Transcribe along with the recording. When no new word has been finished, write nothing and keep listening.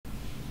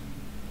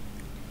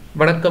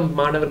வணக்கம்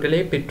மாணவர்களே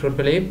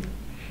பெற்றோர்களே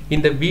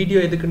இந்த வீடியோ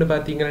எதுக்குன்னு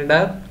பார்த்தீங்கன்னா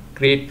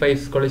கிரேட் 5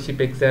 ஸ்காலர்ஷிப்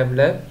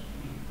எக்ஸாமில்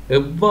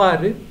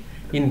எவ்வாறு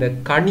இந்த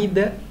கணித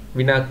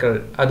வினாக்கள்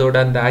அதோட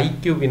அந்த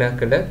ஐக்யூ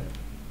வினாக்களை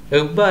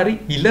எவ்வாறு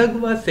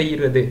இலகுவாக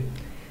செய்கிறது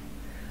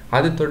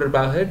அது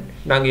தொடர்பாக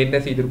நாங்கள்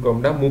என்ன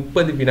செய்திருக்கோம்னா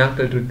 30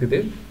 வினாக்கள்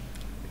இருக்குது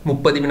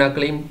 30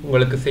 வினாக்களையும்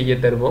உங்களுக்கு செய்ய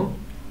தருவோம்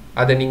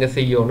அதை நீங்கள்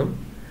செய்யணும்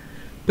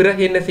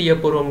பிறகு என்ன செய்ய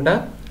போகிறோம்னா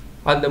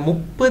அந்த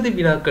 30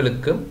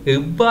 வினாக்களுக்கும்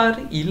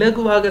எவ்வாறு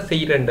இலகுவாக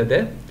செய்கிறன்றதை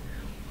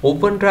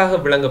ஒவ்வொன்றாக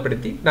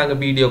விளங்கப்படுத்தி நாங்கள்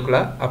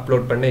வீடியோக்களாக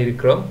அப்லோட் பண்ண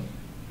இருக்கிறோம்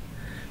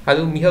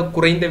அதுவும் மிக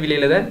குறைந்த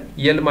விலையில் தான்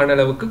இயல்பான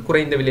அளவுக்கு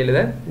குறைந்த விலையில்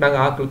தான்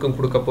நாங்கள் ஆட்களுக்கும்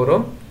கொடுக்க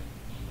போகிறோம்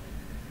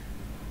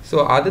ஸோ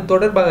அது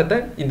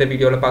தொடர்பாகத்தான் இந்த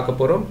வீடியோவில் பார்க்க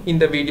போகிறோம்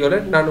இந்த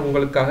வீடியோவில் நான்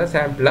உங்களுக்காக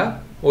சாம்பிளாக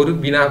ஒரு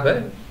வினாவை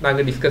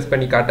நாங்கள் டிஸ்கஸ்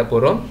பண்ணி காட்ட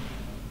போகிறோம்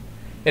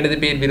எனது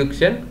பேர்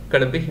விருக்ஷன்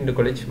கொழும்பு ஹிந்து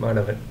காலேஜ்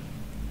மாணவன்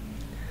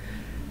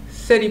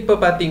சரி இப்போ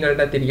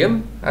பார்த்தீங்கன்னா தெரியும்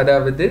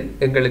அதாவது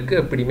எங்களுக்கு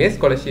எப்படியுமே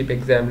ஸ்காலர்ஷிப்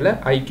எக்ஸாமில்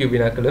ஐக்யூ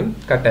வினாக்களும்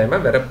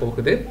கட்டாயமாக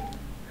வரப்போகுது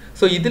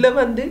ஸோ இதில்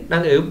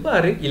நாங்கள்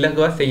எவ்வாறு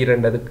இலகுவாக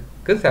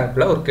செய்கிறன்றதுக்கு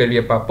சாம்பிளாக ஒரு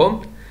கேள்வியை பார்ப்போம்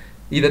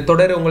இதை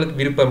தொடர உங்களுக்கு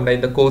விருப்பம்டா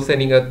இந்த கோர்ஸை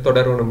நீங்கள்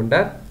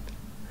தொடரணும்டா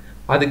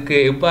அதுக்கு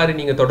எவ்வாறு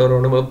நீங்கள்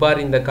தொடரணும்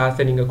எவ்வாறு இந்த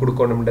காசை நீங்கள்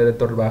கொடுக்கணும்ன்றதை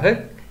தொடர்பாக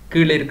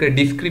கீழே இருக்கிற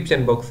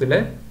டிஸ்கிரிப்ஷன் பாக்ஸில்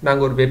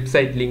நாங்கள் ஒரு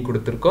வெப்சைட் லிங்க்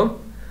கொடுத்துருக்கோம்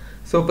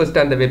ஸோ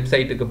ஃபஸ்ட்டு அந்த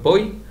வெப்சைட்டுக்கு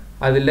போய்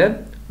அதில்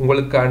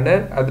உங்களுக்கான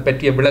அது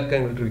பற்றிய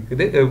விளக்கங்கள்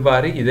இருக்குது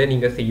எவ்வாறு இதை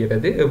நீங்கள்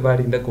செய்கிறது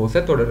எவ்வாறு இந்த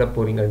கோர்ஸை தொடர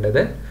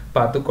போறீங்கன்றதை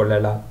பார்த்து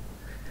கொள்ளலாம்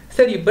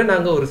சரி இப்போ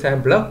நாங்கள் ஒரு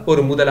சாம்பிளாக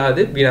ஒரு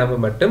முதலாவது வினாவை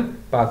மட்டும்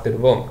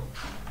பார்த்துடுவோம்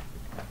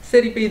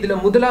சரி இப்போ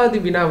இதில் முதலாவது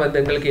வினா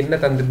எங்களுக்கு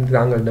என்ன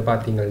தந்துருந்தாங்கன்னு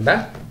பார்த்தீங்கன்னா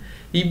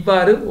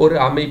இவ்வாறு ஒரு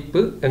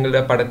அமைப்பு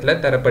எங்களோட படத்தில்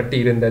தரப்பட்டு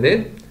இருந்தது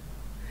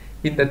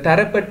இந்த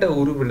தரப்பட்ட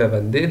உருவில்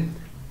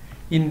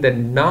இந்த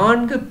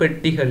 4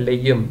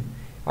 பெட்டிகள்லையும்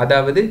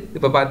அதாவது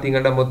இப்போ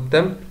பார்த்தீங்கன்னா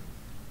மொத்தம்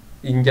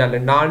இஞ்சால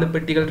 4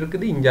 பெட்டிகள்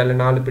இருக்குது இஞ்சால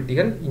 4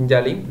 பெட்டிகள்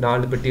இஞ்சாலையும்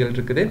 4 பெட்டிகள்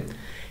இருக்குது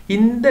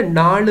இந்த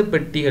 4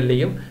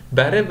 பெட்டிகள்லையும்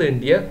வர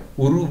வேண்டிய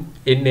உரு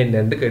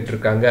என்னென்னு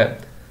கேட்டிருக்காங்க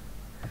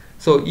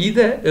ஸோ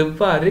இதை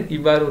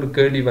இவ்வாறு ஒரு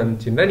கேள்வி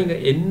வந்துச்சுன்னா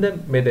நீங்கள் எந்த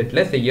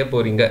மெத்தட்ல செய்ய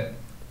போறீங்க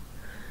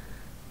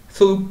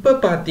ஸோ இப்போ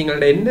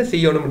பார்த்தீங்கன்னா என்ன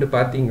செய்யணும்னு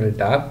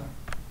பார்த்தீங்கன்னா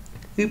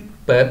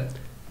இப்போ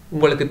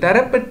உங்களுக்கு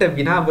தரப்பட்ட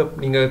வினாவை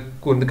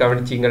நீங்கள்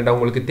கவனிச்சிங்கன்னா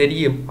உங்களுக்கு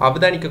தெரியும்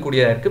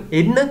அவதானிக்கக்கூடியதாக இருக்கும்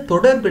என்ன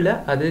தொடர்பில்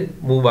அது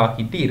மூவ்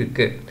ஆகிட்டு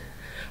இருக்கு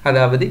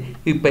அதாவது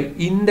இப்போ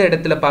இந்த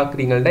இடத்துல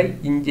பார்க்குறீங்கன்னா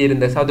இங்கே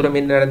இருந்த சதுரம்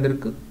என்ன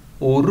நடந்திருக்கு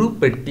ஒரு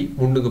பெட்டி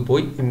முன்னுக்கு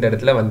போய் இந்த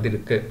இடத்துல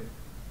வந்திருக்கு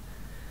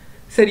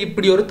சரி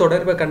இப்படி ஒரு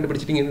தொடர்பை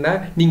கண்டுபிடிச்சிட்டிங்கன்னா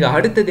நீங்கள்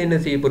அடுத்தது என்ன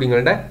செய்ய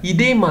போறீங்கன்னா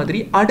இதே மாதிரி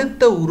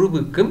அடுத்த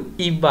உருவுக்கும்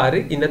இவ்வாறு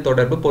இந்த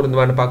தொடர்பு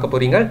பொருந்துவான்னு பார்க்க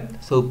போறீங்க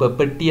ஸோ இப்போ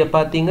பெட்டியை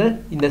பார்த்தீங்க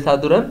இந்த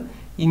சதுரம்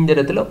இந்த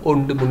இடத்துல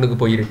ஒன்று முன்னுக்கு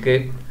போயிருக்கு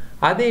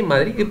அதே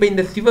மாதிரி இப்போ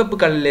இந்த சிவப்பு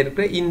கல்லில்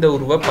இருக்கிற இந்த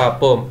உருவை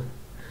பார்ப்போம்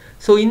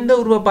ஸோ இந்த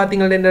உருவை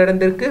பார்த்தீங்கன்னா என்ன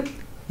நடந்திருக்கு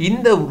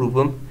இந்த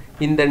உருவம்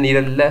இந்த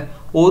நிழல்ல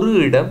ஒரு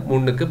இடம்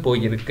முன்னுக்கு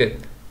போயிருக்கு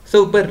ஸோ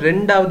இப்போ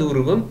ரெண்டாவது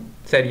உருவம்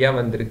சரியாக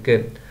வந்திருக்கு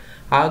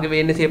ஆகவே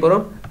என்ன செய்ய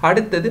போகிறோம்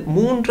அடுத்தது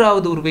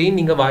மூன்றாவது உருவையும்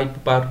நீங்கள் வாய்ப்பு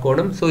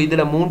பார்க்கணும் ஸோ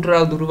இதில்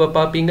மூன்றாவது உருவை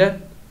பார்ப்பீங்க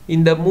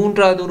இந்த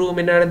மூன்றாவது உருவம்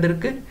என்ன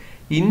நடந்திருக்கு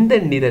இந்த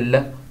நிழல்ல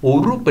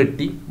ஒரு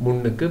பெட்டி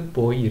முன்னுக்கு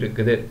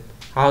போயிருக்குது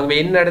ஆகவே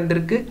என்ன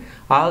நடந்திருக்கு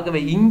ஆகவே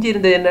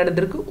இங்கிருந்து என்ன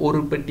நடந்திருக்கு ஒரு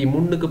பெட்டி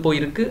முன்னுக்கு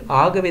போயிருக்கு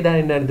ஆகவே தான்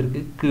என்ன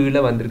நடந்திருக்கு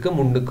கீழே வந்திருக்கு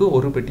முன்னுக்கு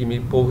ஒரு பெட்டி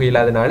போக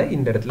இல்லாதனால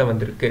இந்த இடத்துல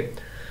வந்திருக்கு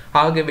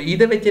ஆகவே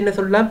இதை வச்சு என்ன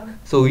சொல்லலாம்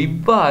ஸோ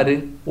இவ்வாறு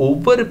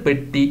ஒவ்வொரு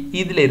பெட்டி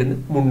இதுல இருந்து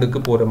முன்னுக்கு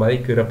போற மாதிரி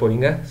கீழே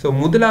போறீங்க ஸோ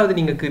முதலாவது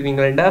நீங்க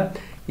கீறீங்கன்னா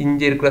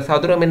இங்க இருக்கிற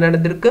சதுரம் என்ன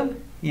நடந்திருக்கு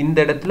இந்த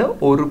இடத்துல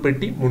ஒரு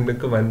பெட்டி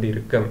முன்னுக்கு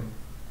வந்திருக்கு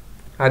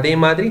அதே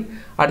மாதிரி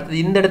அடுத்தது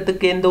இந்த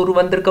இடத்துக்கு எந்த உரு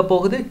வந்திருக்க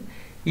போகுது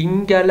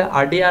இங்கால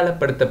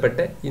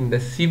அடையாளப்படுத்தப்பட்ட இந்த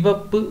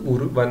சிவப்பு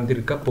உரு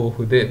வந்திருக்க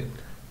போகுது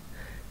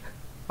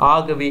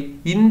ஆகவே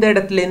இந்த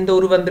இடத்துல எந்த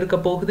உரு வந்திருக்க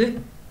போகுது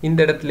இந்த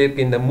இடத்துல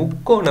இருக்க இந்த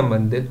முக்கோணம்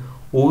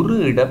ஒரு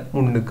இடம்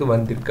முன்னுக்கு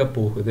வந்திருக்க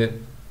போகுது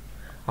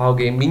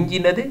ஆகவே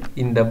மிஞ்சினது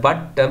இந்த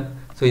வட்டம்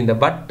ஸோ இந்த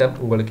வட்டம்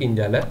உங்களுக்கு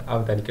இங்கால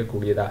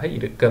அவதானிக்கக்கூடியதாக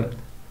இருக்கும்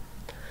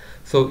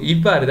ஸோ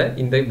இவ்வாறு தான்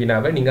இந்த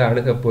வினாவை நீங்கள்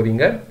அணுக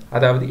போறீங்க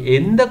அதாவது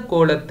எந்த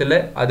கோலத்தில்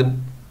அது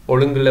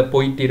ஒழுங்குல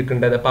போயிட்டு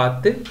இருக்குன்றதை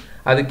பார்த்து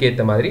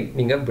அதுக்கேற்ற மாதிரி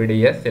நீங்கள்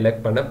விடையை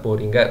செலக்ட் பண்ண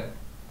போறீங்க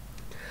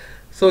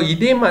ஸோ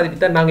இதே மாதிரி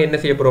தான் நாங்கள் என்ன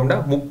செய்ய போறோம்னா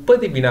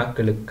 30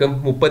 வினாக்களுக்கும்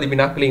 30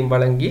 வினாக்களையும்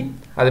வழங்கி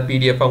அதை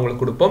பிடிஎஃப்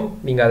உங்களுக்கு கொடுப்போம்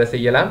நீங்கள் அதை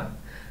செய்யலாம்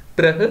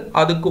பிறகு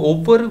அதுக்கு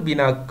ஒவ்வொரு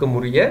வினாக்கும்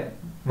உரிய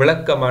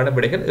விளக்கமான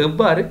விடைகள்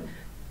எவ்வாறு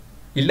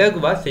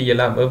இலகுவாக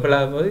செய்யலாம்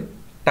எவ்வளவு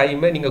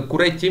டைமை நீங்கள்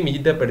குறைச்சி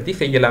மிதப்படுத்தி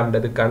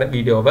செய்யலாம்ன்றதுக்கான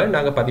வீடியோவை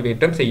நாங்கள்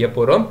பதிவேற்றம் செய்ய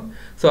போகிறோம்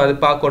ஸோ அது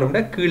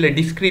பார்க்கணும்னா கீழே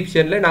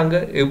டிஸ்கிரிப்ஷனில்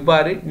நாங்கள்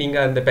எவ்வாறு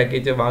நீங்கள் அந்த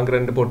பேக்கேஜை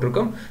வாங்குறேன்னு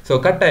போட்டிருக்கோம் ஸோ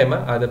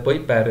கட்டாயமாக அதை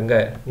போய்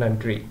பாருங்கள்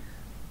நன்றி